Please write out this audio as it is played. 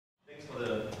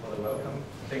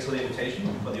for the invitation,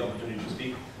 for the opportunity to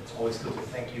speak. It's always good to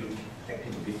thank people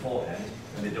beforehand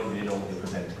when they don't really know what you're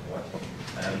presenting. Right?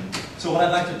 So what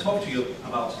I'd like to talk to you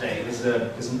about today is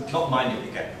not minding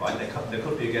the gap, right? There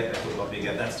could be a gap, there could not be a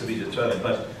gap, that's to be determined.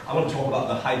 But I want to talk about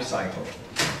the hype cycle.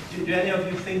 Do any of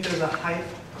you think there's a hype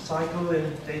cycle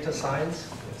in data science?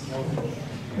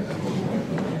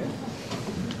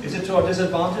 Is it to our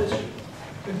disadvantage?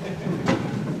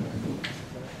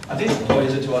 I think, or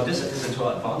is it to our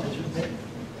advantage?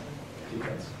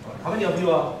 Depends. How many of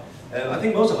you are? I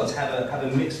think most of us have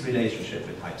a mixed relationship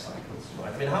with hype cycles,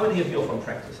 right? I mean, how many of you are from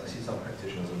practice? I see some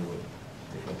practitioners in the room.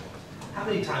 How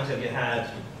many times have you had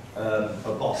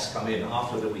a boss come in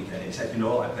after the weekend and said, you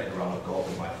know, I played a round of golf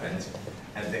with my friends,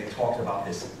 and they talked about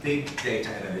this big data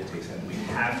analytics, and we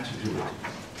have to do it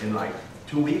in like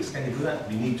 2 weeks. Can you do that?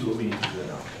 We need to do it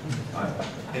now. Right?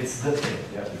 It's the thing.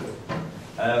 You have to do it.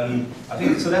 I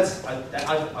think so.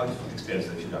 I've experienced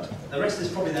a few times. The rest is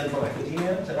probably then from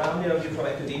academia. So how many of you from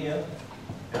academia?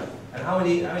 Yeah. And how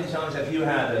many times have you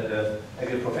had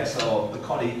maybe a professor or a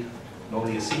colleague,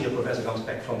 normally a senior professor, comes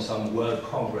back from some world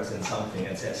congress in something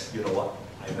and says, you know what?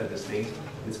 I heard this thing.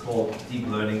 It's called deep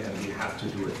learning, and we have to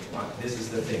do it. Right? This is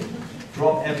the thing.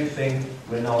 Drop everything.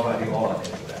 We're now writing all our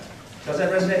into that. Does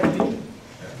that resonate with you? Yeah.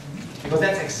 Because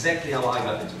that's exactly how I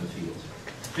got into the field.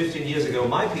 15 years ago,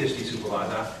 my PhD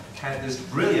supervisor had this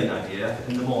brilliant idea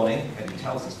in the morning, and he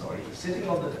tells the story, sitting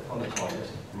on the toilet,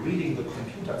 reading the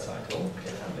computer cycle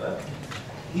in Hamburg.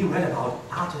 He read about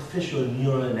artificial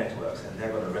neural networks, and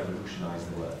they're going to revolutionize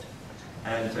the world.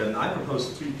 And I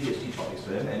proposed 3 PhD topics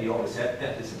to him, and he always said,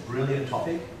 that is a brilliant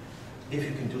topic, if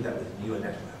you can do that with neural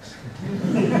networks.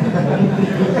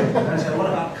 And I said, what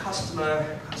about customer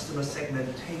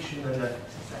segmentation? And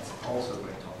that's also a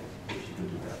great topic, if you can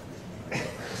do that.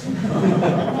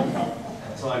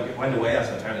 So I went away, I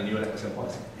started trying neural networks, and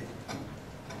what?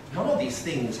 None of these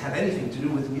things have anything to do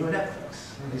with neural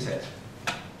networks. And he said,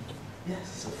 yes,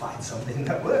 so find something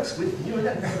that works with neural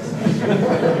networks.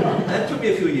 And that took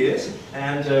me a few years,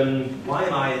 and why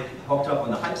am I hooked up on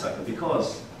the hype cycle?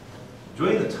 Because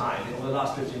during the time, over the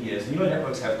last 15 years, neural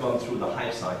networks have gone through the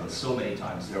hype cycle so many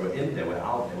times. They were in, they were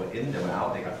out, they were in, they were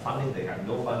out, they got funding, they got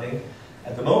no funding.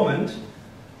 At the moment,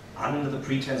 under the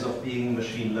pretense of being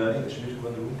machine learning, should we go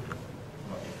in the room?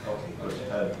 Okay, good.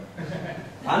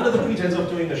 Under the pretense of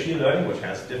doing machine learning, which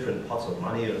has different pots of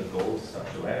money and gold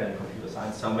stuff to and computer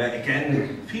science somewhere,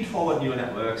 again, feed-forward neural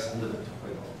networks under the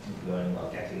topic of deep learning are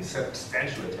getting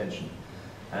substantial attention.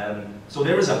 So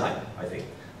there is a hype, I think.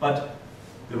 But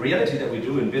the reality that we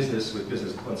do in business with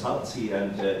business consultancy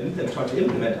and trying to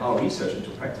implement our research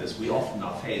into practice, we often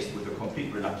are faced with a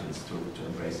complete reluctance to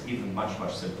embrace even much,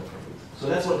 much simpler techniques. So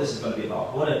that's what this is going to be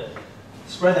about. I want to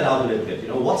spread that out a little bit. You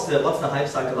know, what's the hype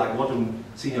cycle like? What do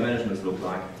senior managements look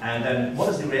like? And then what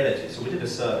is the reality? So we did a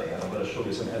survey, and I'm going to show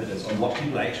you some evidence on what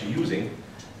people are actually using.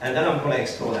 And then I'm going to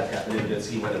explore that gap a little bit,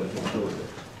 see whether we can close it.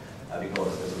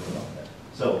 Because there's a lot of that.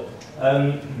 So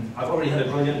I've already had a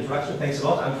brilliant introduction. Thanks a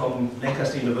lot. I'm from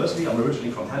Lancaster University. I'm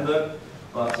originally from Hamburg,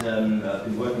 but I've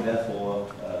been working there for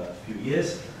a few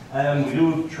years. We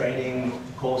do training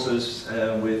courses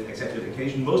with executive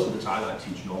education. Most of the time I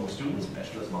teach normal students,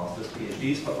 bachelor's, masters,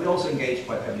 PhDs, but we also engage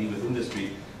quite heavily with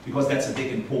industry because that's a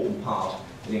big important part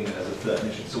in England as a third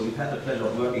mission. So we've had the pleasure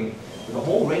of working with a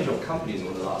whole range of companies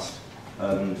over the last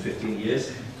 15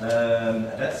 years.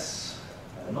 That's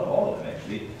not all of them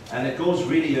actually. And it goes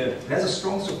really, there's a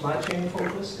strong supply chain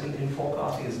focus in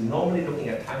forecasting. It's normally looking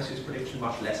at time series prediction,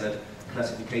 much less at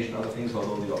classification, other things,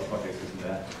 although the other projects isn't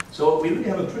there. So we really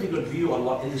have a pretty good view on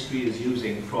what industry is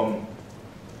using from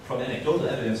anecdotal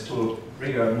evidence to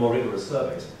more rigorous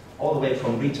surveys, all the way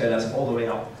from retailers all the way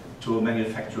up to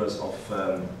manufacturers of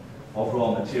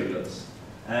raw materials.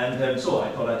 And so I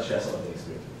thought I'd share some of the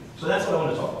experience with you. So that's what I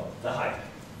want to talk about, the hype.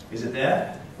 Is it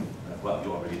there? Well,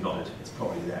 you already nodded. It's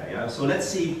probably there, yeah? So let's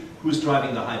see who's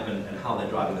driving the hype and how they're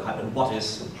driving the hype and what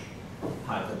is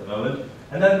hype at the moment.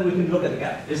 And then we can look at the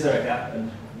gap. Is there a gap?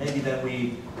 And maybe then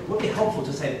it would be helpful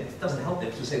to say, it doesn't help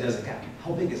them to say there's a gap.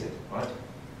 How big is it, right?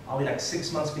 Are we like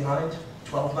 6 months behind,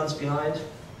 12 months behind,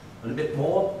 a little bit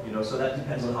more? You know, so that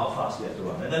depends on how fast we have to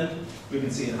run. And then we can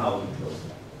see how we close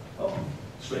that. Oh,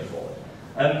 straightforward.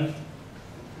 I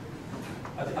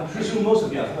presume most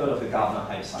of you have heard of the Gartner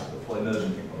hype cycle for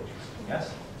emerging technologies.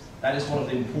 Yes? That is one of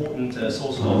the important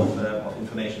sources of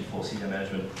information for senior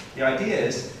management. The idea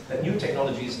is that new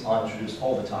technologies are introduced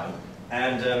all the time.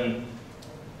 And,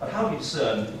 but how do you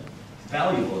discern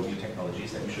valuable new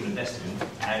technologies that you should invest in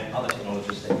and other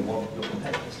technologies that you want your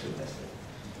competitors to invest in?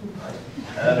 Right?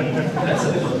 That's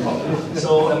a bit of a problem.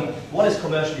 So what is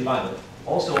commercially viable?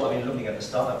 Also, I mean, looking at the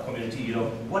startup community, you know,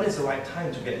 what is the right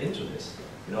time to get into this?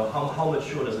 You know, how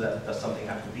mature does something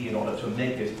have to be in order to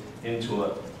make it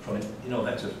into from an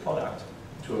innovative product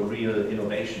to a real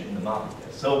innovation in the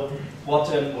marketplace? So what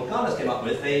Gartner came up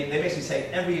with, they basically say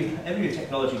every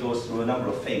technology goes through a number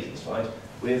of phases, right?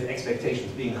 With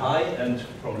expectations being high and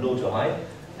from low to high,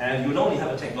 and you would only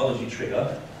have a technology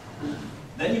trigger.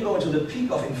 Then you go into the peak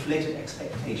of inflated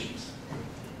expectations.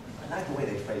 I like the way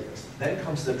they phrase this. Then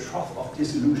comes the trough of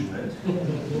disillusionment.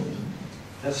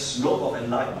 The slope of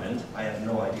enlightenment, I have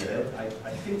no idea. I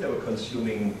think they were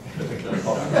consuming particular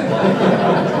products.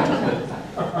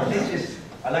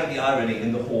 I like the irony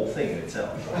in the whole thing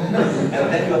itself. And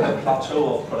then you have a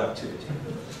plateau of productivity.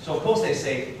 So of course they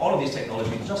say all of these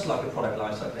technologies, just like a product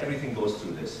lifecycle, everything goes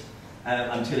through this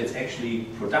until it's actually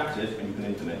productive and you can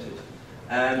implement it.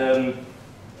 And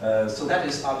so that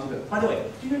is argument. By the way,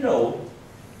 do you know,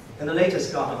 in the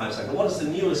latest Gartner Hype Cycle, what is the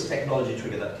newest technology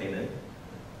trigger that came in?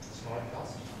 Smart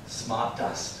dust. Smart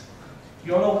dust.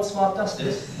 You all know what smart dust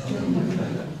is?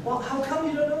 Well, how come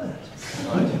you don't know that?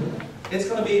 Right. It's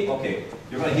going to be, okay,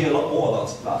 you're going to hear a lot more about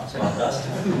smart dust.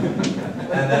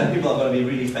 And then people are going to be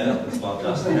really fed up with smart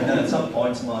dust. And then at some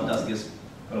point, smart dust is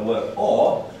going to work.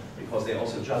 Or, because they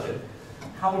also judge it,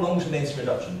 how long is mainstream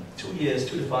adoption? 2 years,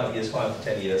 2 to 5 years, 5 to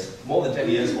 10 years, more than 10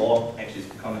 years, or actually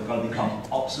it's going to become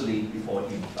obsolete before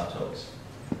it even plateaus.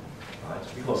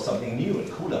 Right? Because something new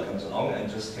and cooler comes along and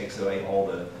just takes away all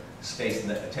the space and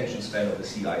the attention span of the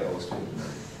CIOs to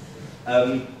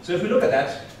implement. So if we look at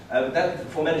that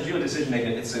for managerial decision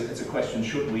making, it's a question: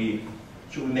 should we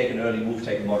make an early move,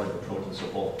 take a moderate approach, and so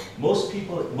forth?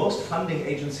 Most funding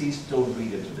agencies don't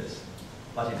read into this,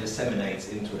 but it disseminates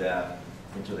into their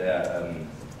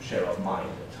share of mind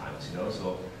at times, you know.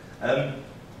 So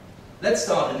let's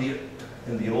start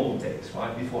in the old days,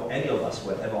 right? Before any of us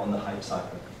were ever on the hype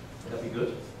cycle. Would that be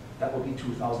good? That would be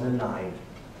 2009,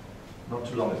 not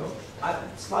too long ago.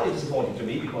 It's slightly disappointing to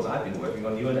me because I've been working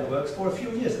on neural networks for a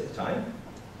few years at the time,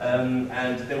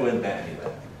 and they weren't there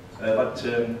anywhere.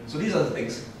 So these are the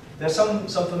things. There's some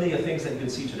familiar things that you can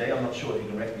see today. I'm not sure if you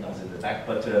can recognize it in the back,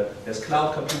 but there's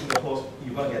cloud computing, of course.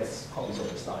 You're going to get copies of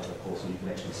the slides, of course, so you can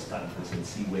actually study this and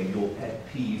see where your pet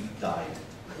peeve died.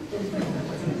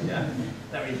 Yeah,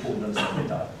 very important to understand where it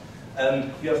died.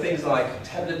 You have things like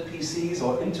tablet PCs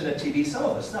or internet TV, some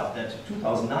of the stuff that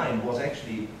 2009 was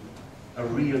actually a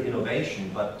real innovation,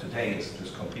 but today it's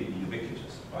just completely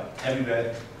ubiquitous, right?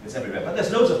 Everywhere, it's everywhere. But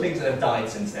there's loads of things that have died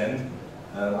since then.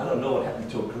 I don't know what happened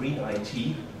to green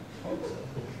IT.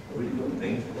 A really good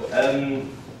thing.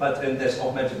 But there's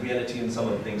augmented reality and some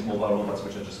of the things, mobile robots,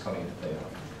 which are just coming into play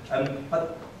now.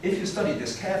 But if you study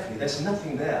this carefully, there's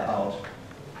nothing there about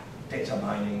data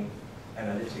mining,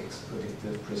 analytics,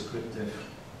 predictive, prescriptive,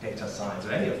 data science,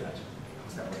 or any of that.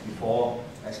 That was before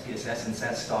SPSS and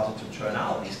SDS started to churn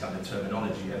out these kind of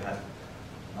terminology and had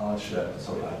large,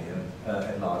 IBM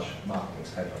had large marketing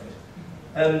spend on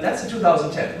it. That's in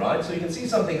 2010, right? So you can see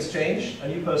something's changed. A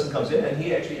new person comes in, and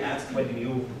he actually adds 20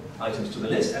 new items to the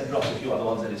list and drops a few other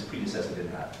ones that his predecessor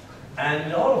didn't have. And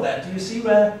in all of that, do you see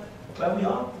where we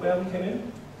are, where we came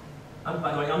in? And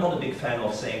by the way, I'm not a big fan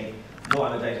of saying, no,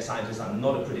 I'm a data scientist, I'm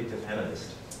not a predictive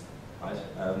analyst, right?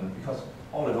 Because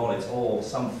all in all, it's all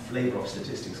some flavor of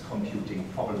statistics computing,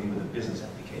 probably with a business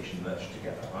application merged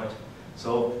together, right?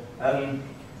 So,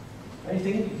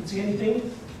 anything? You can see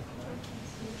anything?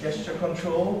 Gesture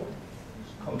control,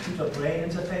 computer-brain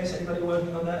interface, anybody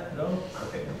working on that? No?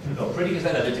 Okay. No, predictive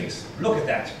analytics. Look at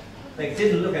that. They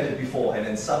didn't look at it before, and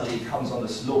then suddenly it comes on the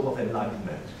slope of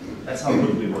enlightenment. That's how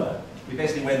good we were. We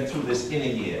basically went through this in a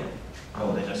year.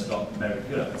 No, they just not very,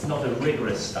 it's not a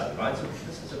rigorous study, right? So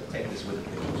this is take this with a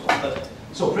pinch of salt.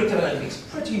 So predictive analytics,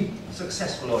 pretty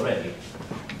successful already.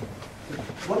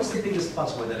 What is the biggest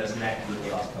buzzword that has nagged with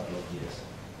the last couple of years?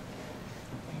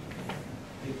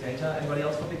 Big data. Anybody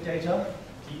else for big data?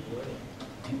 Deep learning.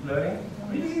 Deep learning?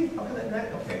 Really? How can that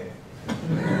nag? Okay.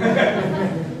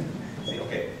 See,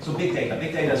 okay. So big data.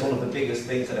 Big data is one of the biggest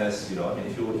things that has, I mean,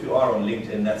 if you are on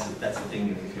LinkedIn, that's the thing.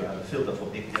 If you have a filter for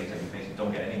big data, you basically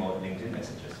don't get any more LinkedIn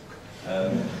messages.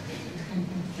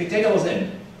 Big data was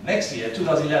in. Next year,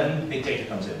 2011, big data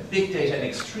comes in. Big data and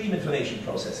extreme information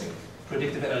processing.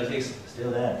 Predictive analytics, still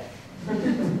there.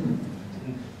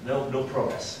 No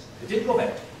progress. It did go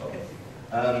back. Okay.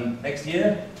 Next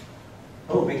year,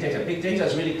 oh, big data. Big data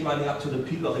is really climbing up to the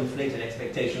peak of inflated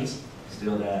expectations.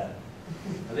 Still there.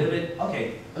 A little bit,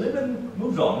 okay, a little bit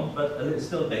moved on, but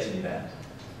still basically there.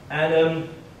 And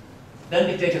then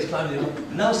big data is climbing.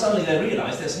 Now suddenly they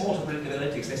realize there's more to predictive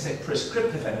analytics. They say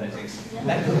prescriptive analytics.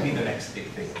 That could be the next big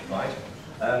thing, right?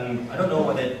 I don't know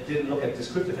why they didn't look at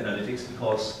descriptive analytics,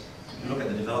 because You look at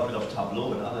the development of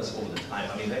Tableau and others over the time.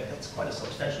 I mean, that's quite a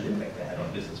substantial impact they had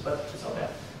on business, but it's not there.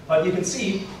 But you can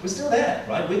see we're still there,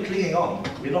 right? We're clinging on.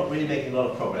 We're not really making a lot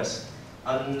of progress.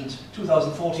 And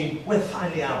 2014, we're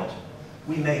finally out.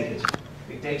 We made it.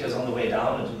 Big data is on the way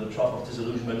down into the trough of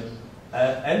disillusionment.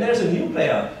 And there's a new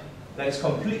player that is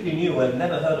completely new and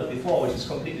never heard of before, which is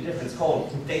completely different. It's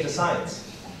called data science.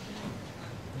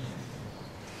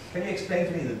 Can you explain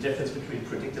to me the difference between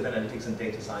predictive analytics and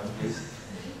data science, please?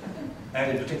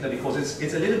 And in particular, because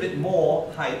it's a little bit more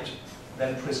hyped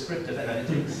than prescriptive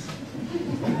analytics.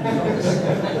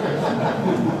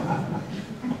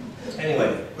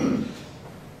 Anyway,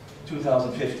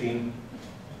 2015,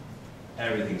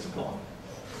 everything's gone.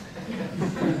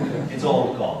 It's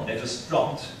all gone. They just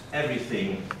dropped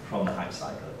everything from the hype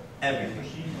cycle. Everything.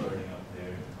 Machine learning up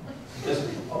there. Just,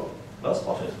 oh, well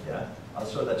spotted, yeah. I'll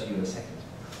show that to you in a second.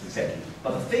 Exactly.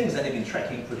 But the things that they've been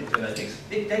tracking, predictive analytics,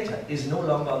 big data is no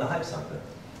longer on the hype cycle.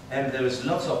 And there is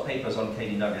lots of papers on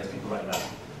KD nuggets, people write about,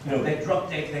 you know, they drop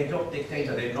data, they drop big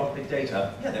data, they drop big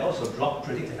data. Yeah, they also dropped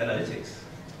predictive analytics.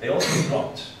 They also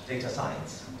dropped data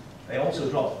science. They also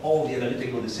dropped all the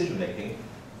analytical decision making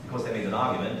because they made an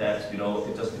argument that, you know,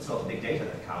 it's not the big data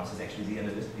that counts, it's actually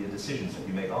the decisions that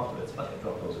you make afterwards, but they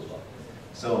dropped those as well.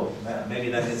 So maybe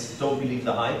that is don't believe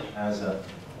the hype, as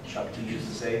Chuck T used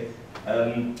to say.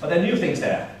 But there are new things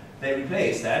there. They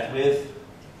replace that with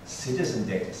citizen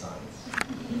data science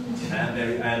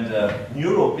and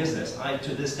neuro business. I,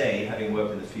 to this day, having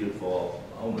worked in the field for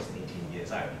almost 18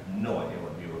 years, I have no idea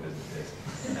what neuro business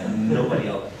is, and nobody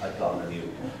else at Gartner knew.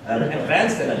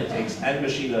 Advanced analytics and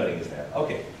machine learning is there.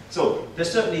 Okay, so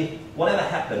there's certainly whatever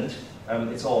happened,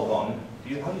 it's all gone.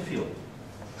 How do you feel?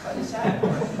 Quite sad.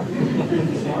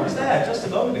 I was there just a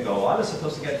moment ago. I was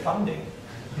supposed to get funding.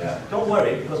 Yeah. Don't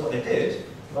worry, because what they did,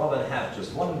 rather than have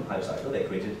just one hype cycle, they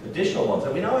created additional ones.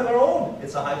 And we now have our own.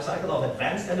 It's a hype cycle of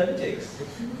advanced analytics.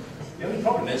 The only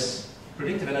problem is,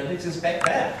 predictive analytics is back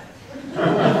there.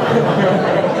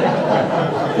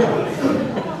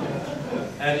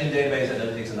 And in database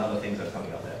analytics and other things are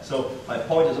coming up there. So my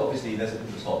point is obviously there's a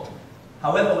bit of salt.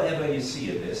 However, wherever you see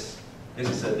this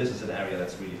is an area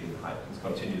that's really being hyped. It's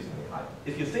continuously being hyped.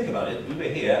 If you think about it, we were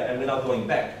here and we're now going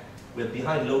back. We're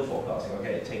behind load forecasting,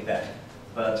 okay, take that.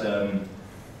 But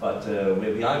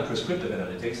we're behind prescriptive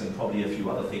analytics and probably a few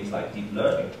other things like deep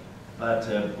learning. But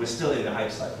we're still in a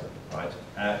hype cycle, right?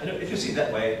 If you see it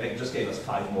that way, they just gave us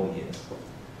 5 more years.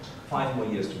 5 more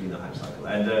years to be in the hype cycle.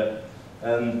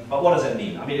 But what does that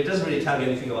mean? I mean, it doesn't really tell me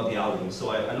anything about the algorithms.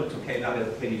 So I looked to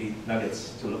KD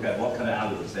nuggets to look at what kind of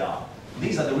algorithms there are.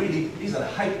 These are the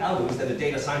hype algorithms that the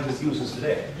data scientist uses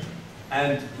today.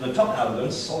 And the top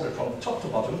algorithms, sorted from top to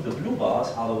bottom, the blue bars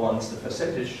are the ones, the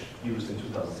percentage used in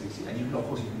 2016. And you can, of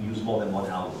course, you can use more than one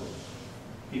algorithm.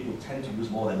 People tend to use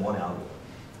more than one algorithm.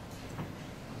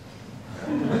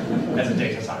 As a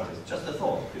data scientist, just a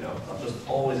thought, you know, not just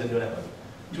always in your network.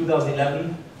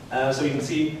 2011, so you can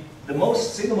see the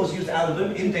single most used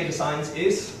algorithm in data science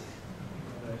is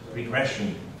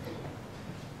regression.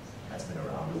 That's been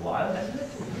around a while, hasn't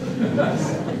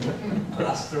it?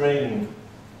 Clustering.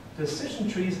 Decision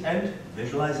trees and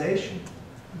visualization.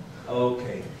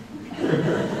 Okay.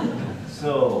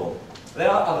 So, there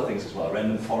are other things as well.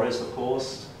 Random forest, of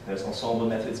course. There's ensemble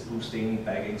methods, boosting,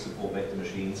 bagging, support vector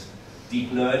machines.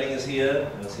 Deep learning is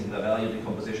here, singular value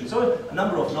decomposition. So, a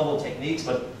number of novel techniques,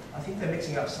 but I think they're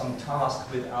mixing up some tasks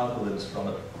with algorithms from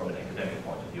an academic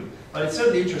point of view. But it's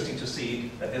certainly interesting to see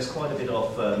that there's quite a bit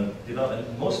of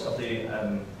development. Most of the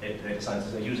data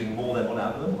scientists are using more than one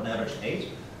algorithm, on average 8.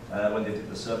 When they did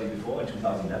the survey before, in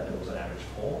 2011, it was an average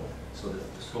 4. So the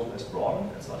scope has broadened.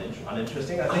 That's not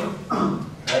uninteresting, I think.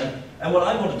 And what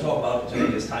I want to talk about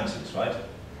today is time series, right?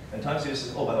 And time series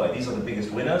is, oh, by the way, these are the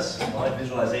biggest winners, right?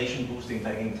 Visualization, boosting,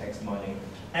 tagging, text mining,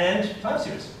 and time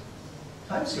series.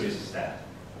 Time series is that.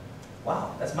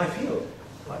 Wow, that's my field.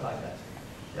 Quite like that.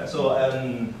 Yeah, so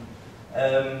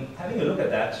having a look at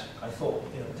that, I thought,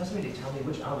 you know, it doesn't really tell me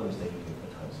which algorithms they're using for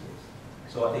time series.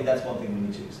 So I think that's one thing we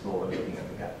need to explore when we're looking at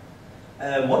the gap.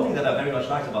 One thing that I very much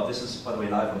liked about this is, by the way,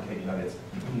 live on KD Nuggets,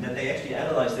 that they actually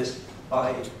analyzed this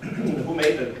by who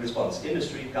made the response: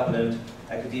 industry, government,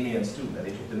 academia, and student. And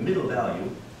they took the middle value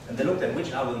and they looked at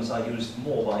which algorithms are used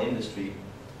more by industry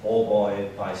or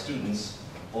by students,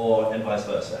 and vice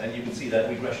versa. And you can see that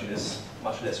regression is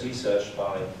much less researched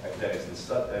by academics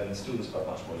and students, but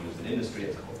much more used in industry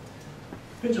as a whole.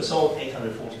 Pinch of salt,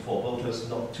 844 voters,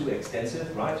 not too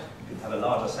extensive, right? You can have a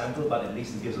larger sample, but at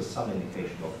least it gives us some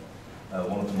indication of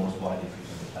one of the most widely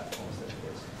frequented platforms that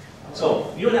there is.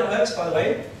 So, neural networks, by the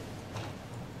way,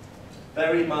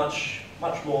 very much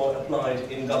more applied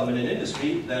in government and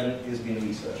industry than is being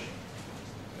researched.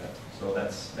 Yeah. So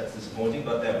that's disappointing,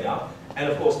 but there we are. And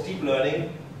of course, deep learning,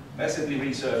 massively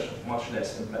researched, much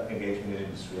less engagement in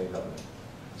industry and government.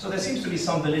 So there seems to be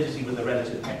some validity with the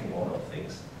relative pecking order of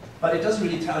things. But it doesn't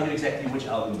really tell you exactly which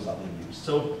algorithms are being used.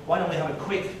 So why don't we have a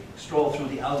quick stroll through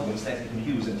the algorithms that you can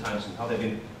use in terms of how they've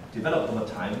been developed over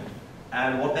time,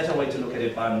 and what better way to look at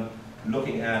it than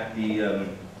looking at the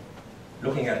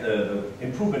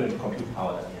improvement in compute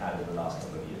power that we had in the last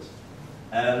couple of years.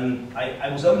 I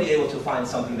was only able to find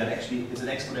something that actually is an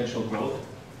exponential growth.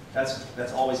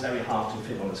 That's always very hard to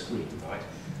fit on the screen, right?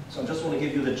 So I just want to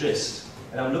give you the gist.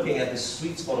 And I'm looking at this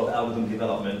sweet spot of algorithm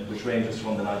development, which ranges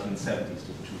from the 1970s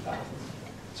to the 2000s.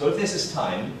 So if this is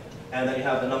time, and then you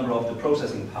have the number of the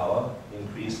processing power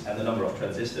increase and the number of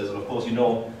transistors, and of course you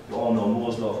all know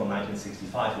Moore's law from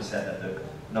 1965, who said that the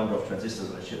number of transistors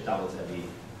on a chip doubles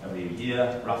every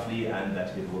year, roughly, and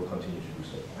that it will continue to do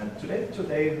so. And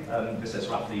today this has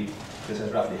roughly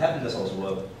happened. There's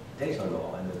also a data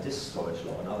law and a disk storage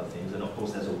law and other things, and of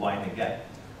course there's a widening gap.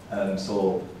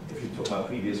 So if you took my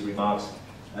previous remarks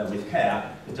with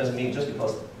care, it doesn't mean just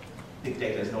because big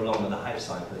data is no longer the hype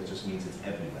cycle, it just means it's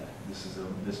everywhere. This is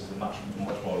a much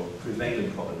more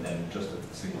prevailing problem than just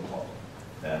a single pot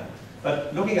there.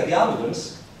 But looking at the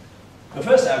algorithms, the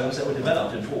first algorithms that were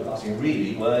developed in forecasting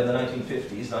really were in the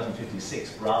 1950s,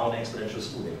 1956, Brown exponential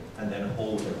smoothing, and then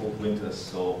Holt and Holt-Winters.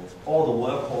 So all the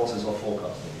workhorses of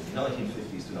forecasting in the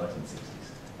 1950s to 1960s.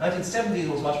 1970s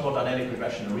was much more dynamic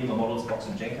regression, ARIMA models, Box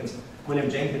and Jenkins. William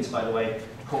Jenkins, by the way,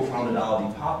 co-founded our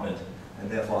department, and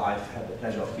therefore I've had the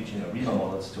pleasure of teaching ARIMA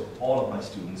models to all of my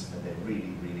students, and they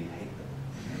really, really hate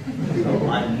them. So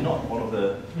I'm not one of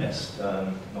the best,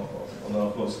 of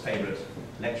course, favorite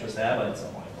lecturers there, but it's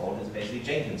not my fault. It's basically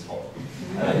Jenkins' fault.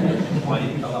 Why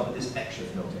did he come up with this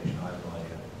backshift notation? I have no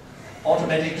idea.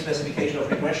 Automatic specification of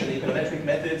regression, econometric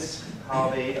methods.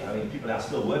 People are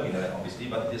still working on it, obviously,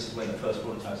 but this is when the first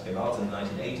prototypes came out in the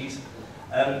 1980s.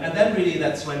 And then really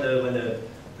that's when the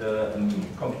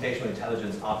computational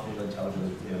intelligence, artificial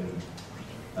intelligence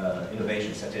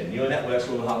innovation set in. Neural networks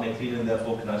were Hartnett Cleveland in their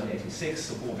book in 1986,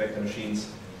 support vector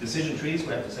machines, decision trees, we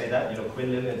have to say that.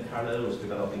 Quinlan in parallel was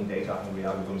developing data hungry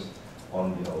algorithms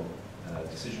on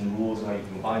decision rules and how you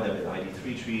combine them with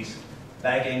ID3 trees.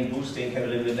 Bagging, boosting came a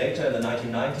little bit later in the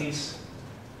 1990s.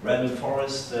 Random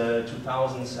forest,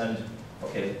 2000s, and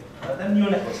then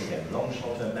neural networks again. Long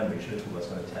short-term memory. Shiltu was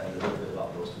going to tell you a little bit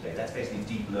about those today. That's basically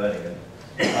deep learning,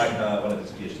 and one of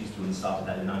his PhD students started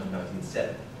that in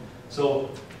 1997.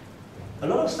 So a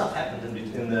lot of stuff happened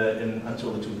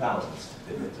until the 2000s.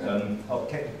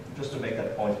 Just to make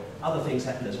that point, other things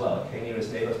happened as well.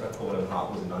 K-nearest neighbors by Crone and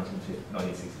Hart was in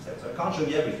 1967. So I can't show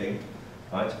you everything,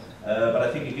 right? But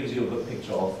I think it gives you a good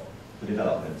picture of the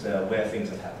development, where things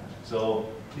have happened. So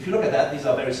if you look at that, these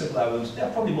are very simple algorithms. They're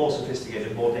probably more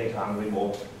sophisticated, more data hungry,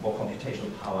 more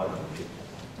computational power hungry.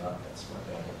 That's right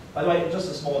there. By the way, just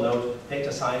a small note,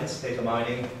 data science, data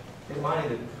mining. Data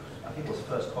mining, I think was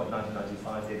first coined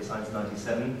 1995, data science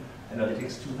 97,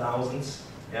 analytics 2000s.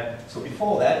 Yeah? So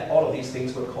before that, all of these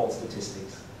things were called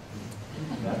statistics.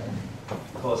 Yeah?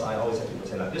 Because I always had people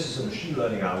say, like, this is a machine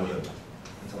learning algorithm.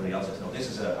 And somebody else says, no, this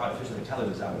is an artificial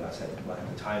intelligence algorithm. I said, well,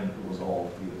 at the time, it was all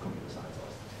really computer science.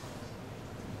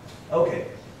 Okay,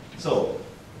 so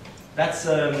that's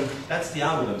the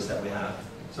algorithms that we have.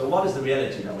 So what is the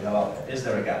reality that we have out there? Is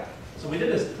there a gap? So we did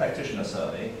this practitioner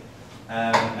survey,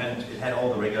 and it had all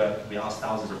the rigor. We asked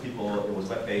thousands of people. It was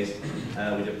web-based.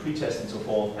 We did pre-tests and so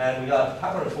forth, and we got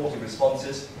 540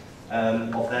 responses.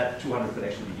 Of that, 200 could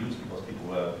actually be used because people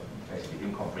were basically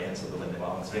incomprehensible when they were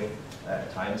answering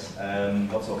at times.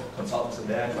 Lots of consultants in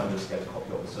there trying to just get a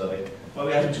copy of the survey. But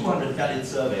we had 200 valid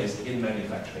surveys in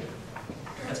manufacturing.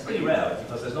 That's pretty rare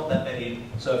because there's not that many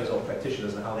surveys of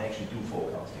practitioners and how they actually do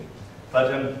forecasting.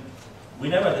 But we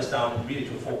narrowed this down really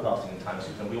to forecasting in time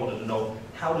series, and we wanted to know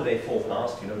how do they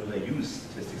forecast, do they use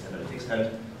statistics analytics,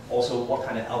 and also what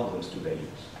kind of algorithms do they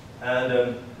use.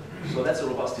 And so that's a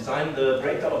robust design. The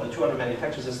breakdown of the 200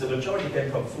 manufacturers is the majority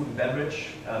came from food and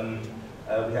beverage.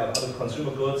 We have other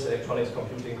consumer goods, electronics,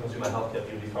 computing, consumer healthcare,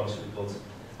 beauty, pharmaceuticals.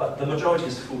 But the majority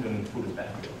is food and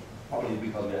beverage. Probably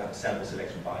because we have sample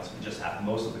selection bias. We just have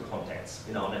most of the contacts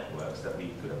in our networks that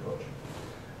we could approach.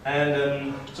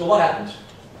 And so what happened?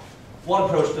 What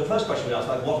approach? The first question we asked,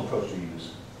 like, what approach do you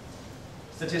use?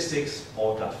 Statistics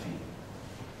or gut feeling?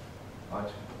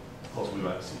 Right? Of course, we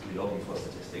were simply looking for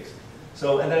statistics.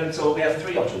 So we have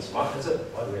three options. Right? That's it.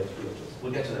 Why do we have three options?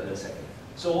 We'll get to that in a second.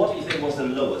 So what do you think was the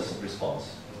lowest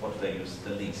response? What do they use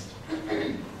the least?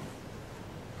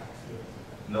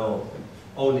 No,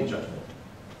 only judgment.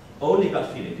 Only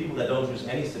gut feeling. People that don't use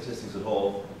any statistics at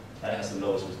all, that has the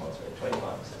lowest response rate,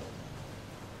 25%.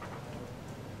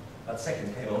 but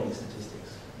second came only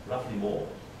statistics, roughly more.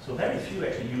 So very few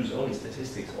actually use only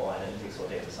statistics or analytics or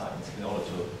data science in order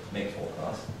to make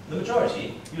forecasts. The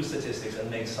majority use statistics and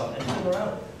make some and move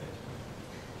around with it.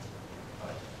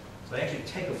 Right. So they actually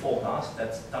take a forecast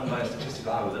that's done by a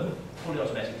statistical algorithm, fully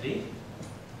automatically,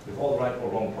 with all the right or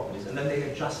wrong properties, and then they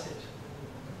adjust it.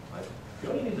 Right.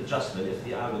 You only need adjustment if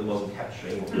the algorithm wasn't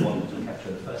capturing what we wanted to capture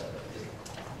in the first place.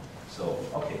 So,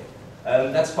 okay.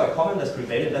 That's quite common, that's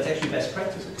prevalent, that's actually best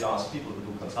practice. If you ask people who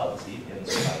do consultancy in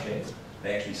supply chains,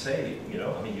 they actually say, you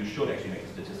know, I mean, you should actually make a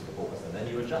statistical forecast and then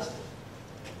you adjust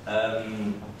it.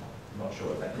 I'm not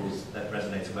sure if that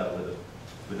resonates well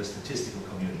with the statistical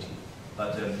community.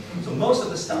 But so most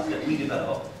of the stuff that we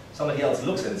develop, somebody else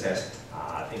looks at it and says,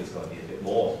 I think it's going to be a bit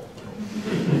more.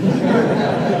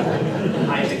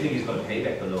 I think he's going to pay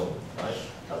back the loan, right?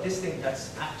 But this thing,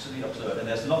 that's actually absurd. And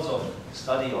there's lots of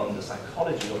study on the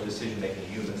psychology of decision-making in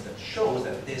humans that shows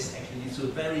that this actually leads to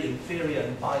very inferior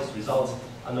and biased results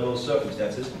under those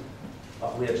circumstances.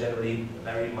 But we are generally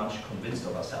very much convinced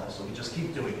of ourselves, so we just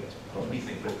keep doing it because we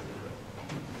think we're pretty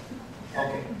good.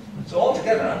 Okay, so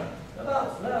altogether,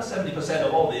 about 70%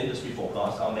 of all the industry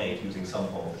forecasts are made using some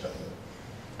form of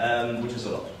judgment, which is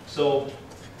a lot. So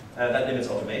that limits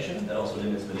automation, that also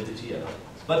limits validity and others.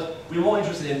 But we're more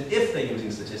interested in if they're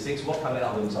using statistics, what kind of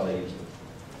algorithms are they using?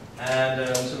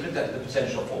 And so we looked at the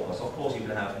potential forecast. Of course, you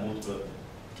can have multiple,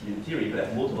 in theory, you can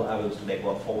have multiple algorithms to make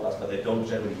one forecast, but they don't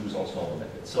generally use all normal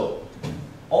methods. So,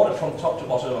 ordered from top to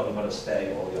bottom, I'm going to spare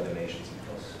you all the animations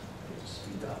because I need to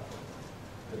speed up.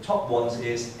 The top ones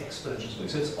is exponential smoothing.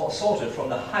 So it's all sorted from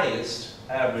the highest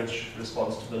average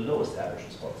response to the lowest average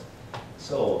response.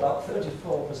 So about 34%,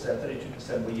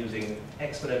 32% we're using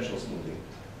exponential smoothing.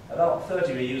 About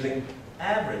 30% we're using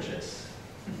averages.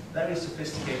 Very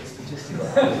sophisticated statistical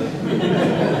algorithm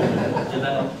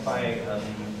developed by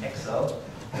Excel.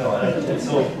 No,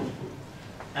 so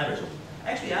averages.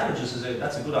 Actually, averages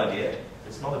that's a good idea.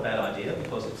 It's not a bad idea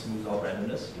because it smooths out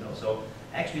randomness. You know, so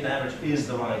actually, an average is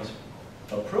the right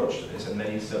approach to this in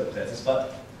many circumstances.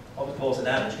 But of course, an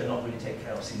average cannot really take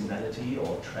care of seasonality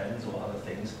or trends or other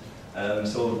things.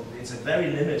 So it's a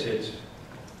very limited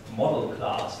model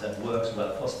class that works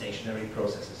well for stationary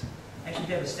processes. Actually, if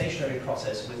you have a stationary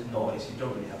process with noise, you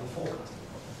don't really have a forecasting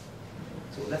problem.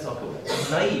 So let's not go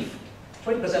there. Naive.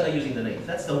 20% are using the naive.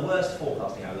 That's the worst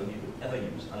forecasting algorithm you could ever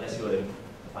use, unless you're in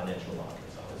the financial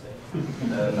markets, I would say.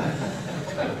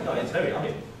 No, it's very, I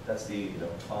mean, that's the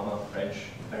pharma, French,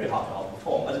 very hard to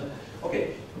outperform. But,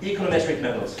 okay, econometric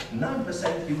models.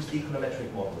 9% use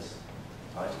econometric models.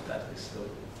 Right, that is still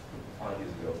 5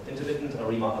 years ago. Intermittent,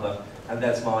 ARIMA, other, and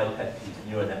that's my pet peeve,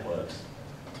 neural networks.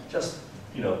 Just,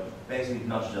 basically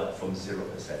nudged up from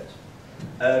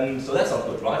 0%. So that's not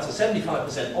good, right? So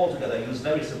 75% altogether use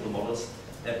very simple models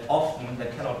that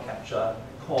cannot capture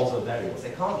causal variables.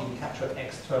 They can't even capture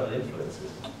external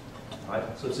influences, right?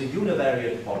 So it's a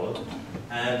univariate model,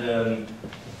 and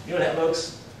neural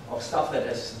networks of stuff that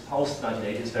is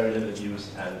post-1980 is very limited use,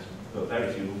 and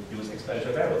very few use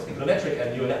explanatory variables. Econometric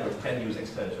and neural networks can use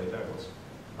explanatory variables,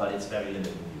 but it's very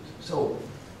limited in use. So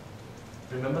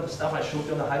remember the stuff I showed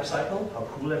you on the hype cycle? How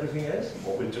cool everything is,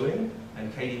 what we're doing,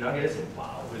 and KD nuggets, and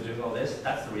wow, we're doing all this.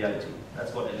 That's the reality.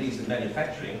 That's what, at least in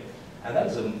manufacturing, and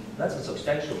that's a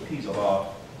substantial piece of our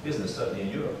business, certainly in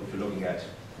Europe, if you're looking at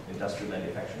industrial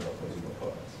manufacturing of consumer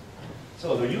products.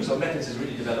 So the use of methods is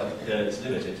really developed, it's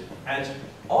limited, and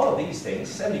all of these things,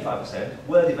 75%,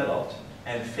 were developed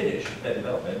and finished their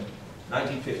development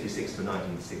 1956 to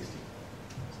 1960.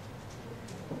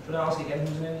 Should I ask again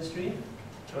who's in industry?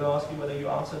 Should I ask you whether you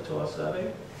answered to our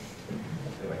survey?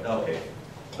 Okay.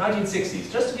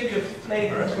 1960s, just to give you a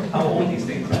flavor of how old these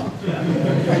things are. Yeah.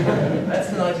 That's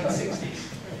the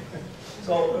 1960s.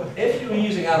 So if you were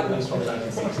using algorithms from the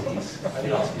 1960s, let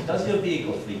me ask you, does your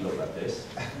vehicle fleet look like this?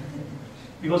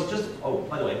 Because oh,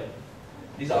 by the way,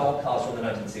 these are all cars from the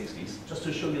 1960s, just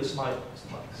to show you a slight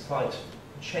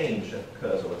change that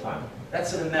occurs over time.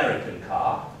 That's an American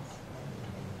car.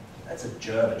 That's a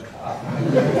German car.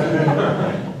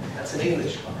 That's an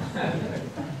English car.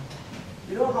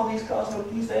 You know how these cars look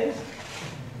these days?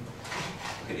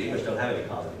 Okay, the English don't have any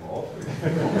cars anymore.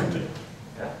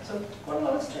 Yeah, so quite a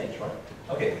lot has changed, right?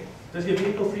 Okay, does your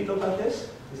vehicle fleet look like this?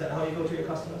 Is that how you go to your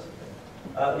customers?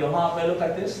 Your hardware look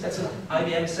like this? That's an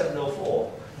IBM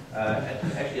 704,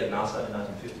 actually at NASA in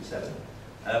 1957.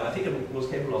 I think it was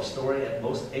capable of storing at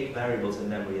most 8 variables in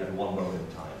memory at one moment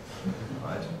in time.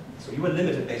 Right? So you were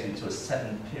limited basically to a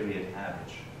 7-period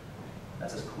average.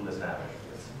 That's as cool as an average.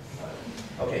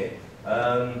 Right? Okay.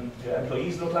 Your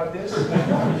employees look like this? I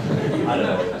don't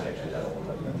know, actually, they don't look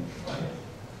like that.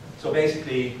 So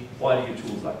basically, why do you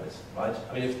tools like this, right?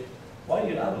 I mean, Why do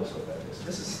you now look so fabulous?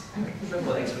 This is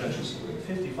simple exponential screwing,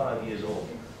 55 years old,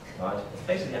 right? It's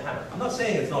basically a hammer. I'm not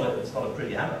saying it's not a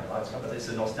pretty hammer, right? It's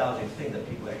a nostalgic thing that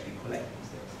people actually collect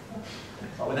these days.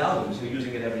 But with albums, you're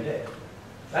using it every day.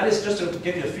 That is just to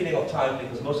give you a feeling of time,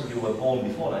 because most of you were born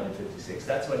before 1956.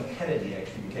 That's when Kennedy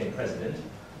actually became president.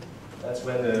 That's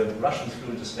when the Russians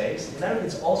flew into space. The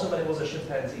Americans also when it was a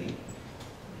chimpanzee.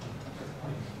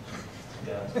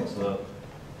 Yeah, it's also a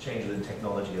change in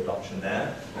technology adoption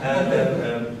there. And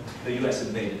then the US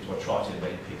invaded Detroit,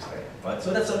 invaded Peaks Bay, right?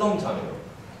 So that's a long time ago.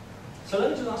 So let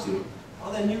me just ask you,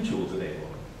 are there new tools available?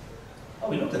 Oh,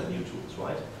 we looked at the new tools,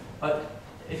 right? But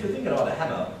if you're thinking about a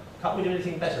hammer, can't we do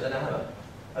anything better than a hammer?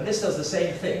 And this does the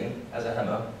same thing as a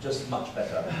hammer, just much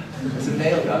better. It's a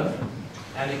nail gun,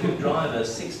 and you can drive a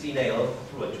 60 nail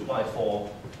through a 2x4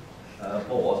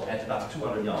 board at about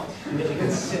 200 yards. And then you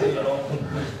can sit in it on,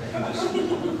 and this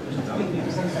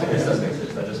doesn't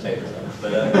exist, I just made this up.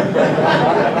 But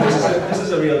this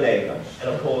is a real nail gun. And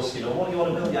of course, you know, what do you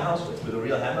want to build your house with? With a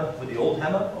real hammer, with the old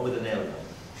hammer, or with a nail gun?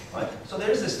 Right? So there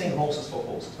is this thing, horses for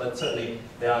courses, but certainly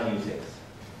there are new things.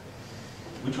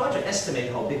 We try to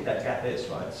estimate how big that gap is,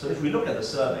 right? So if we look at the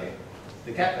survey,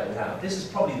 the gap that we have, this is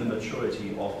probably the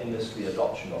maturity of industry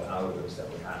adoption of algorithms that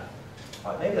we have.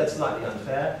 Right? Maybe that's slightly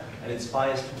unfair, and it's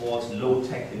biased towards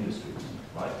low-tech industries,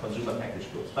 right? Consumer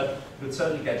packaged goods. But you would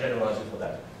certainly get generalized for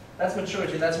that. That's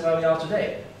maturity, that's where we are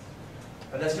today.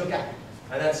 And that's your gap.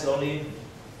 And that's only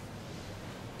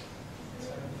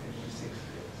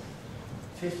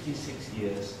 56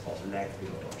 years of lag in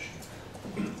adoption.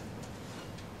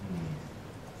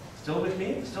 Still with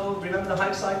me? Still remember the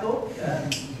hype cycle? Yeah.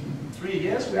 3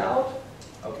 years, we're out?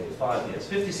 Okay, 5 years.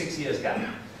 56 years gap.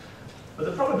 But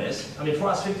the problem is, I mean, for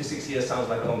us, 56 years sounds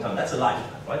like a long time. That's a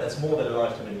lifetime, right? That's more than a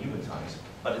lifetime in human times.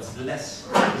 But it's less.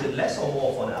 Is it less or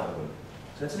more for an algorithm?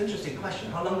 So that's an interesting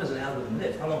question. How long does an algorithm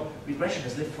live? How long? Regression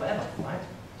has lived forever, right?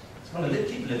 It's going to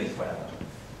keep living forever.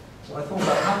 So I thought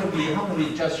about how can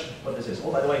we judge what this is?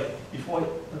 Oh, by the way, before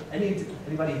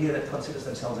anybody here that considers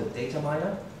themselves a data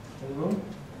miner in the room?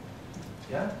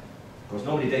 Yeah? Because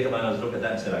normally data miners look at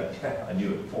that and say like, yeah, I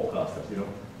knew it, forecasters, you know,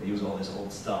 they use all this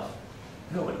old stuff.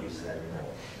 Nobody uses that anymore.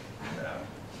 No.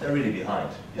 They're really behind.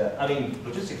 Yeah. I mean,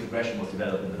 logistic regression was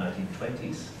developed in the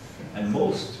 1920s, and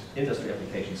most industry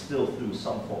applications still do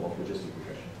some form of logistic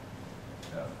regression.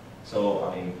 Yeah. So,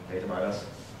 I mean, data miners,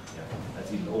 yeah,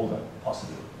 that's even older,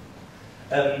 possibly.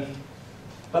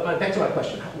 But back to my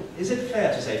question, is it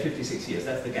fair to say 56 years,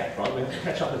 that's the gap, right? We have to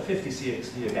catch up with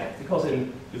 56-year gap, because if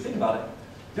you think about it,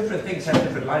 different things have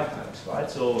different lifetimes,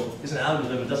 right? So does an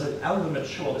algorithm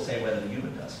mature the same way that a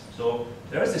human does? So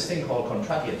there is this thing called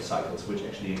contrariant cycles, which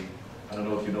actually, I don't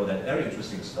know if you know that very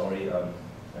interesting story.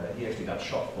 He actually got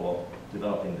shot for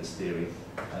developing this theory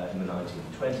in the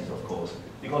 1920s, of course,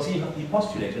 because he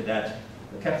postulated that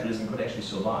capitalism could actually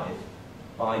survive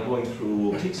by going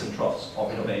through peaks and troughs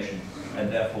of innovation and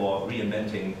therefore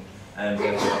reinventing and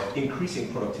therefore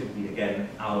increasing productivity again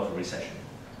out of a recession.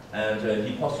 And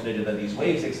he postulated that these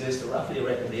waves exist roughly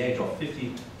around the age of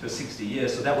 50 to 60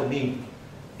 years. So that would mean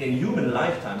in human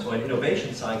lifetimes or in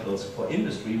innovation cycles for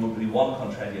industry would be one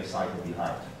contrarian cycle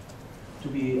behind. To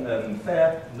be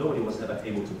fair, nobody was ever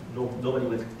able to, nobody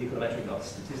with econometric or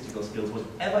statistical skills was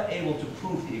ever able to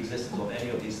prove the existence of any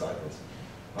of these cycles,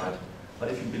 right? But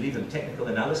if you believe in technical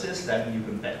analysis, then you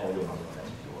can bet all your money on that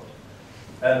if you want.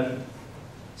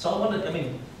 So I wondered, I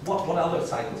mean, what other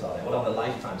cycles are there? What other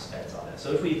lifetime spans are there?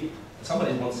 So if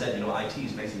somebody once said, you know, IT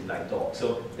is basically like dog.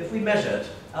 So if we measured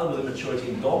algorithm maturity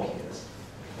in dog years,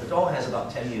 the dog has about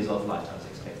 10 years of lifetime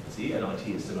expectancy, and IT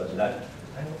is similar to that.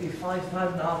 And it would be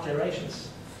 5.5 generations.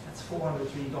 That's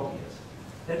 403 dog years.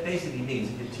 That basically means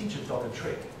if you teach a dog a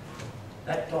trick,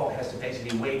 that dog has to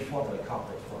basically wait for it, it can't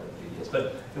wait for 403 years,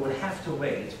 but it would have to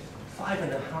wait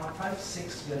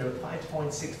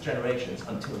 5.6 generations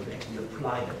until it can actually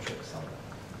apply that trick somewhere.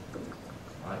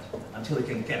 Right? Until it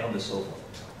can get on the sofa.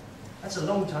 That's a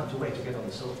long time to wait to get on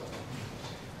the sofa.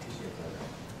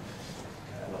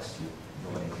 Okay, I lost you.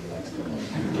 Nobody really likes it.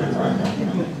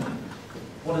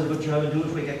 What does a good German do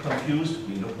if we get confused?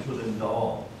 We look to the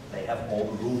law. They have all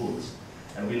the rules.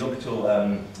 And we look to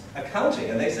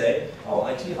accounting, and they say, oh,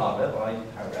 IT hardware by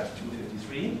paragraph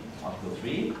 253, article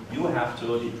 3, you have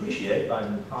to depreciate by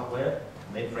hardware,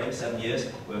 mainframe 7 years,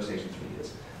 workstation 3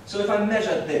 years. So if I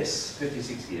measure this,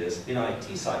 56 years, in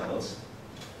IT cycles,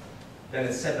 then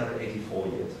it's 784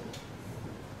 years.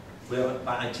 We're,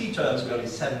 by IT terms, we're only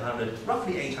 700,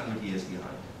 roughly 800 years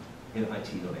behind in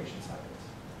IT innovation cycles.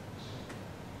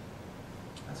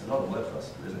 That's a lot of work for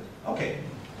us, isn't it? Okay,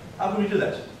 how can we do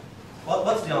that?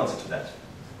 What's the answer to that?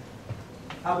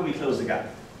 How can we close the gap?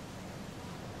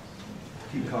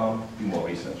 keep calm, do more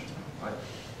research. Right?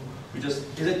 Is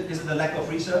it the lack of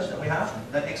research that we have?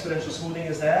 That exponential smoothing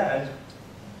is there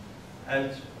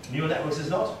and neural networks is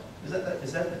not? Is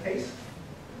that the case?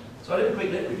 So I did a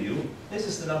quick lit review. This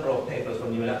is the number of papers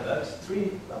from neural networks,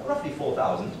 roughly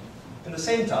 4,000. In the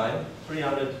same time,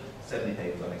 370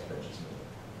 papers on exponential smoothing.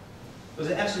 So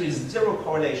there's absolutely zero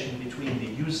correlation between the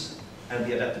use and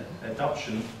the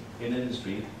adoption in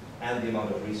industry and the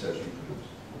amount of research we produce.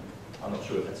 I'm not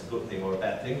sure if that's a good thing or a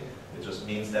bad thing. It just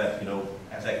means that,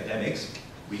 as academics,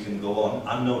 we can go on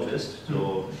unnoticed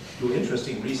to do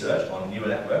interesting research on neural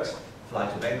networks, fly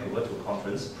to Vancouver to a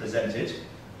conference, present it,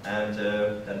 and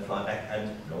then fly back and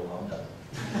no harm done.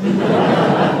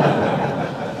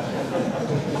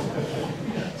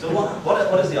 So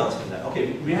what is the answer to that?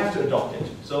 Okay, we have to adopt it.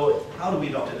 So how do we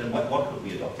adopt it and what could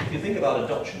we adopt? If you think about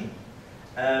adoption,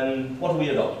 what do we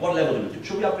adopt? What level do we do?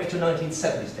 Should we upgrade to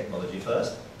 1970s technology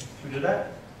first? Should we do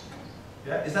that?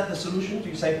 Yeah? Is that the solution? Do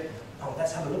you say, oh,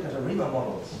 let's have a look at ARIMA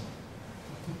models.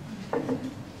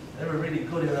 They were really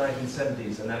good in the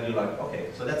 1970s, and then you're like, okay,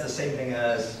 so that's the same thing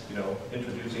as,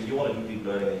 introducing, you want to do deep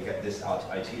learning and you get this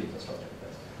IT infrastructure in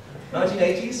place.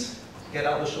 1980s, get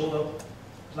out the shoulder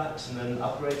flaps and then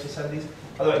upgrade to 70s.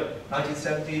 By the way,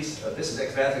 1970s, this is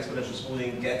advanced exponential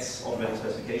smoothing, gets automatic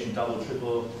specification, double,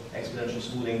 triple, exponential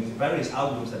smoothing, various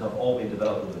algorithms that have all been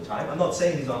developed over time. I'm not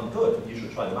saying these aren't good, you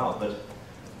should try them out, but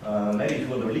maybe if you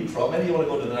want to leapfrog, maybe you want to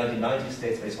go to the 1990s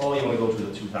state space, or you want to go to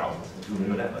the 2000s and do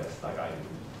neural networks like I do.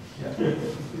 Yeah. Okay,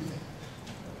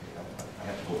 I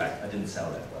have to go back. I didn't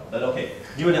sell that well. But okay,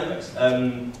 neural networks.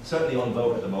 Certainly on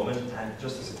vogue at the moment, and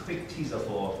just as a quick teaser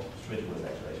for Schmidt will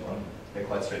later on, they're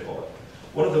quite straightforward.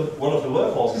 One of the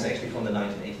workhorses is actually from the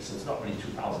 1980s, so it's not really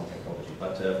 2000 technology,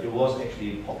 but it was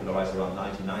actually popularized around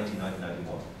 1990,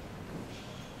 1991.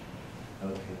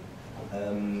 Okay.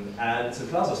 And it's a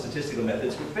class of statistical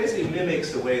methods which basically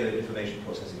mimics the way that information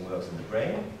processing works in the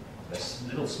brain. There's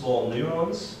little small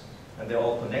neurons, and they're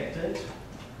all connected.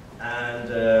 And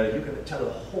you can tell a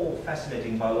whole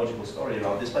fascinating biological story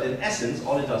around this, but in essence,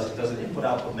 all it does an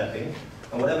input-output mapping,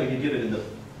 and whatever you give it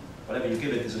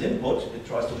as an input, it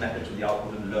tries to map it to the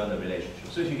output and learn the relationship.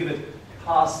 So if you give it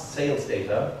past sales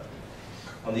data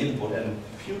on the input and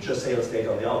future sales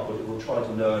data on the output, it will try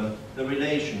to learn the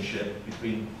relationship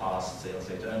between past sales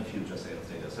data and future sales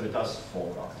data. So it does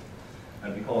forecasting.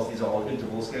 And because these are all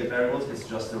interval scale variables, it's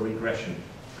just a regression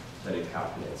that it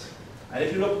calculates. And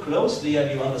if you look closely and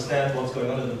you understand what's going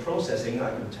on in the processing, I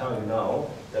can tell you now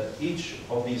that each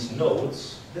of these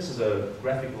nodes, this is a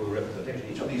graphical representation,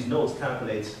 each of these nodes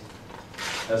calculates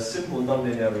a simple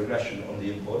nonlinear regression on the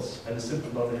inputs, and a simple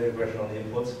nonlinear regression on the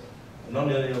inputs, a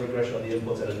nonlinear regression on the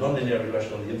inputs, and a nonlinear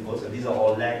regression on the inputs, and these are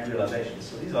all lagged realizations.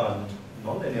 So these are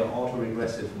nonlinear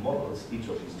autoregressive models, each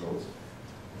of these nodes.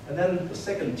 And then the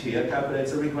second tier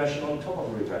calculates a regression on top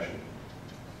of a regression.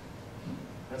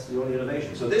 That's the only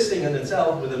innovation. So this thing in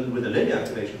itself, with a linear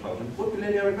activation function, would be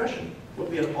linear regression, would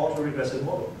be an autoregressive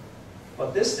model.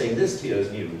 But this thing, this tier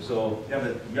is new. So you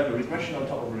have a regression on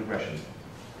top of a regression.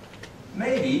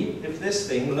 Maybe if this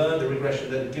thing learned a regression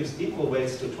that it gives equal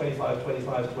weights to 25,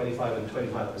 25, 25, and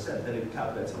 25%, then it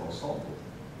calculates an ensemble.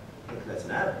 That's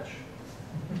an average.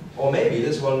 Or maybe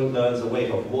this one learns a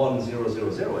weight of 1, 0, 0,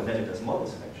 0, and then it does model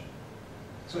selection.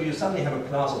 So you suddenly have a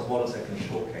class of models that can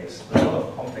showcase a lot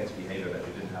of complex behavior that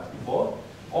we didn't have before.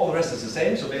 All the rest is the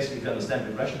same, so basically if you understand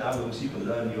regression algorithms, you can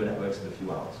learn neural networks in a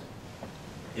few hours.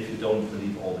 If you don't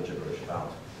believe all the gibberish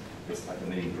about. It's like a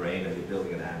mini brain and you're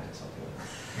building an ant or something like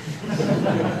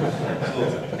that. So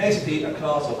basically a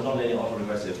class of nonlinear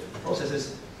autoregressive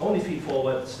processes, only feed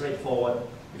forward, straightforward.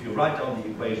 If you write down the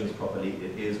equations properly,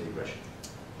 it is regression.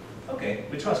 Okay,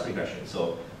 we trust regression.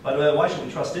 So, but why should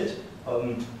we trust it?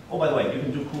 Oh, by the way, you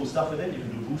can do cool stuff with it. You can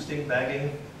do boosting,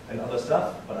 bagging, and other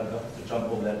stuff. But I'm going to have to jump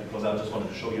over that because I just wanted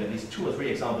to show you at least 2 or 3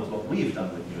 examples of what we've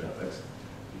done with neural networks.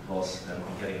 Because I'm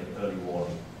getting an early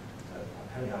warning.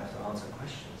 Apparently I have to answer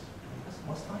questions.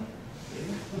 Must I?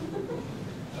 Really?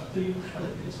 Do you?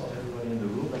 It's not everybody in the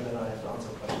room, and then I have to answer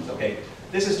questions. Okay,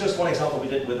 this is just one example we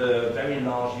did with a very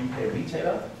large UK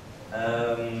retailer.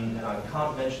 And I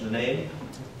can't mention the name.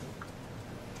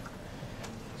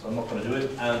 So I'm not going to do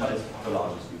it, but it's the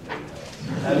largest UK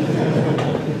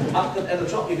retailer. Up at the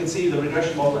top you can see the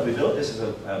regression model that we built. This is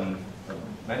a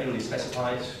manually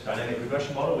specified dynamic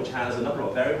regression model which has a number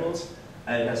of variables.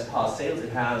 And it has past sales,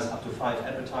 it has up to 5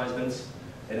 advertisements,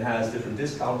 it has different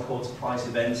discount codes, price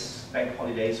events, bank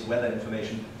holidays, weather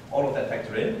information, all of that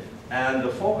factor in. And the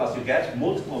forecast you get,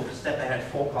 multiple step-ahead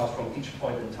forecasts from each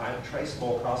point in time, trace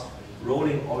forecast,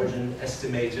 rolling origin,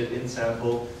 estimated in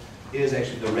sample, is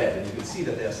actually the red. And you can see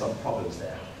that there are some problems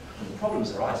there. And the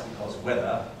problems arise because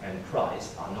weather and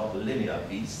price are not linear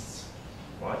beasts,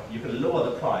 right? You can lower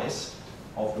the price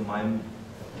of the I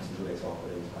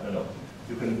don't know.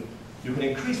 You can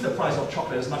increase the price of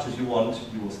chocolate as much as you want.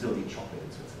 You will still eat chocolate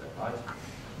in Switzerland, right?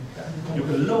 Yeah. You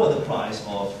can lower the price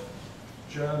of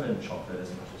German chocolate as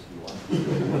much as you want.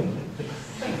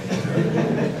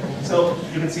 So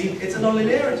you can see it's a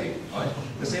nonlinearity, right?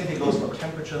 The same thing goes for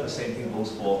temperature. The same thing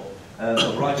goes for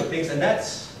a variety of things, and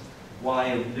that's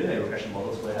why linear regression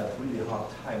models will have really hard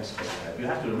time specifying. You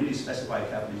have to really specify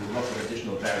carefully with lots of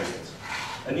additional variables.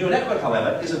 A neural network,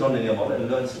 however, is a nonlinear model and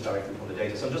learns directly from the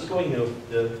data. So I'm just going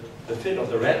the fit of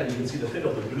the red, and you can see the fit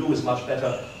of the blue is much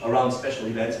better around special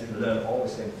events. You can learn all the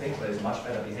same things, but it's much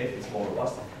better behaved, it's more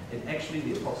robust. And actually,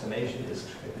 the approximation is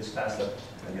faster,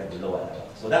 and you have the lower error.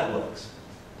 So that works.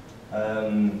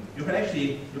 You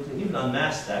can even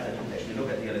unmask that, and you can actually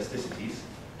look at the elasticities.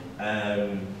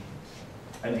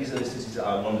 And these elasticities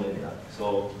are nonlinear.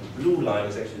 So the blue line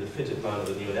is actually the fitted line of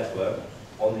the neural network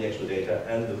on the actual data,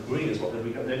 and the green is what the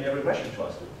linear regression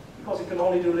tries to do, because it can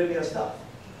only do linear stuff,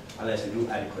 unless you do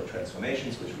adequate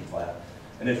transformations, which require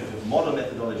an iterative model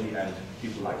methodology, and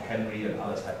people like Henry and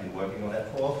others have been working on that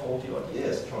for 40-odd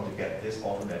years, trying to get this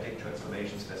automatic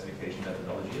transformation specification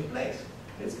methodology in place.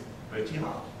 It's pretty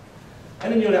hard.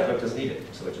 And a neural network doesn't need it,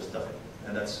 so it just does it.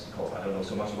 And that's because I don't know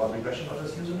so much about regression, I'll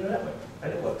just use a neural network,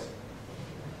 and it works.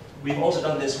 We've also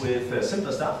done this with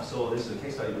simpler stuff. So this is a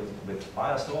case study with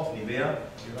Bayersdorf, Nivea.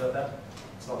 You heard of that?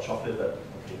 It's not chocolate, but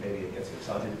okay, maybe it gets you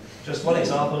excited. Just one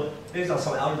example. These are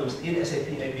some algorithms in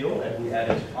SAP APO, and we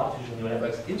added artificial neural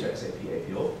networks into SAP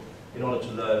APO in order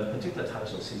to learn particular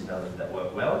types of seasonality that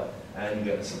work well. And you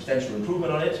get a substantial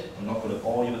improvement on it. I'm not going to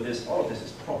bore you with this. All of this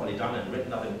is properly done and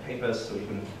written up in papers, so you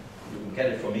can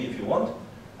get it from me if you want.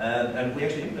 And we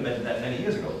actually implemented that many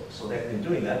years ago. So they've been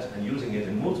doing that and using it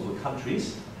in multiple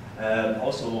countries.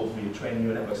 Also, we train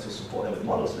neural networks to support them with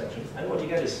model selection, and what you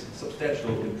get is substantial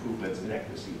improvements in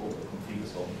accuracy over complete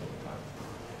assortment over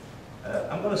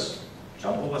time. I'm going to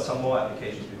jump over some more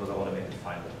applications because I want to make a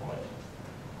final point.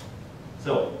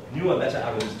 So, newer better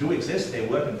algorithms do exist, they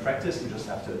work in practice, you just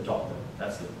have to adopt them.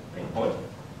 That's the main point.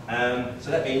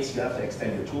 So that means you have to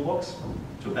extend your toolbox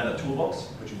to a better toolbox,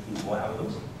 which includes more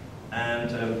algorithms.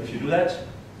 And if you do that,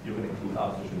 you can include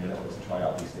artificial neural networks to try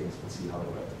out these things and see how they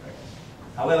work in practice.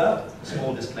 However, a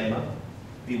small disclaimer,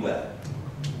 beware.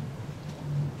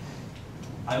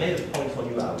 I made a point for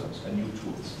new algorithms and new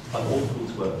tools, but all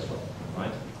tools work as well,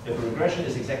 right? If a regression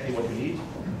is exactly what you need,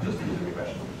 just use a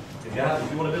regression. If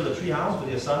you want to build a tree house with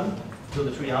your son, build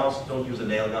a tree house, don't use a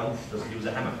nail gun, just use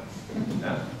a hammer.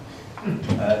 Yeah?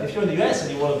 If you're in the US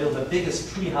and you want to build the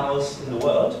biggest tree house in the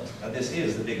world, and this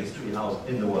is the biggest tree house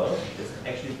in the world, it's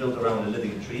actually built around a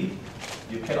living tree,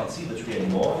 you cannot see the tree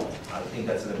anymore. I think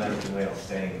that's an American way of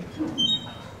saying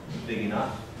big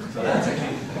enough. So that's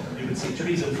actually, you can see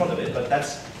trees in front of it, but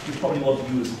that's, you probably want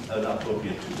to use an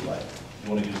appropriate tool, right?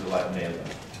 You want to use the right nail gun.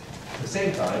 At the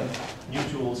same time, new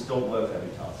tools don't work for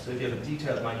every task. So if you have a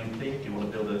detailed, minute thing, you want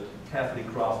to build a carefully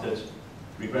crafted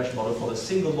regression model for the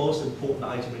single most important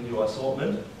item in your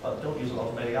assortment, but don't use an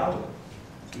automatic algorithm.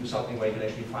 Do something where you can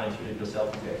actually fine-tune it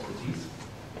yourself with your expertise.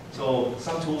 So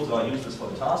some tools are useless for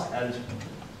the task, and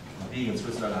being in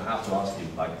Switzerland, I have to ask you,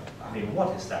 like, I mean,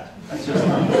 what is that? That's just,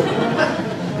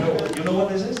 you know what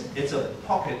this is? It's a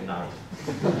pocket knife.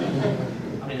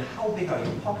 I mean, how big are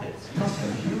your pockets? You must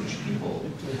have huge people,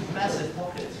 massive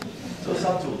pockets. So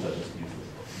some tools are just useless.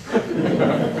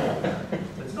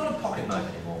 But it's not a pocket knife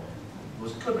anymore. It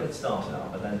was good when it started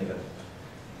out, but then they got it.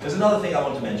 There's another thing I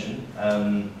want to mention.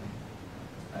 I'm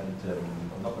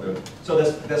not going to. So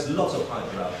there's lots of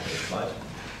hype around this, right?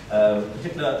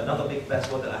 Another big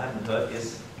buzzword that I haven't heard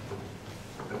is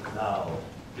the cloud.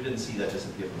 You didn't see that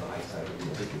disappear from the eyesight of the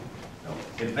video. No,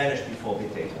 it vanished before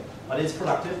big data, but it's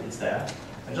productive. It's there.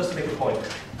 And just to make a point,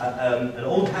 an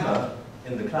old hammer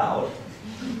in the cloud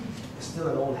is still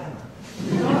an old hammer.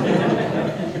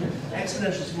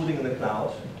 Exponential smoothing in the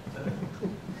cloud.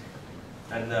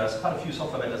 And there's quite a few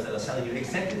software vendors that are selling you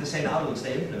exactly the same algorithms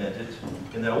they implemented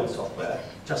in their old software,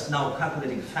 just now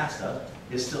calculating faster,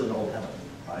 is still an old hammer,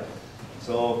 right?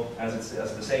 So, as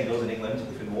the saying goes in England,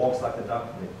 if it walks like a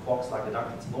duck and it quacks like a duck,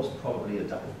 it's most probably a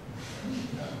duck.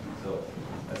 So,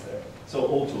 that's there. So,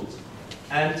 old tools.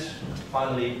 And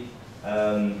finally,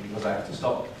 because I have to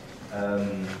stop,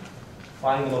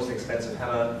 finding the most expensive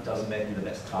hammer doesn't make you the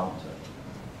best carpenter,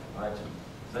 right?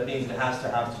 That means it has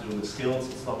to do with skills.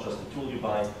 It's not just a tool you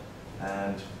buy.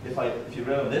 And if you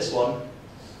remember this one,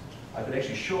 I could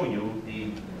actually show you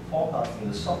the forecasting,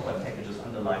 the software packages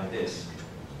underlying this.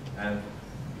 And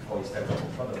before you step up in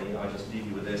front of me, I'll just leave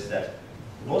you with this, that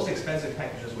The most expensive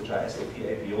packages, which are SAP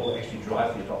APO, actually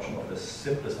drive the adoption of the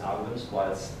simplest algorithms,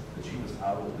 whilst the cheapest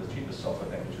algorithms, the cheapest software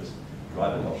packages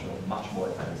drive adoption of much more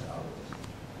advanced algorithms.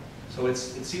 So it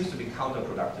seems to be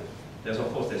counterproductive. There's,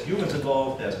 of course, there's humans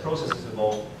involved, there's processes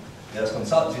involved, there's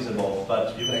consultancies involved,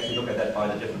 but you can actually look at that by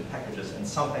the different packages, and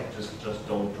some packages just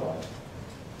don't drive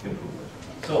improvement.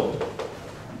 So,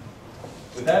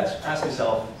 with that, ask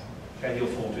yourself, can you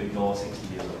afford to ignore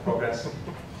 60 years of progress?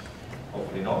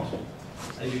 Hopefully not.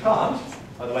 And if you can't,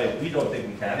 by the way, we don't think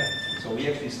we can, so we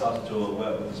actually started to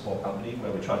work with a small company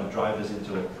where we try to drive this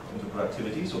into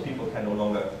productivity, so people can no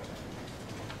longer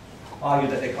argue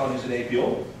that they can't use an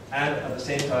APO, and at the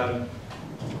same time,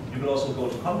 you can also go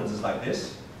to conferences like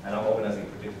this, and I'm organizing a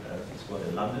Expo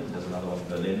in London, there's another one in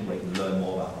Berlin, where you can learn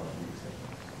more about how to do these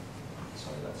things.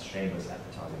 Sorry, that's shameless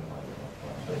advertising on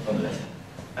my part.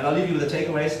 And I'll leave you with the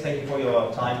takeaways. Thank you for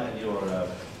your time and your,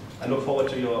 I look forward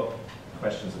to your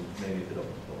questions and maybe a bit of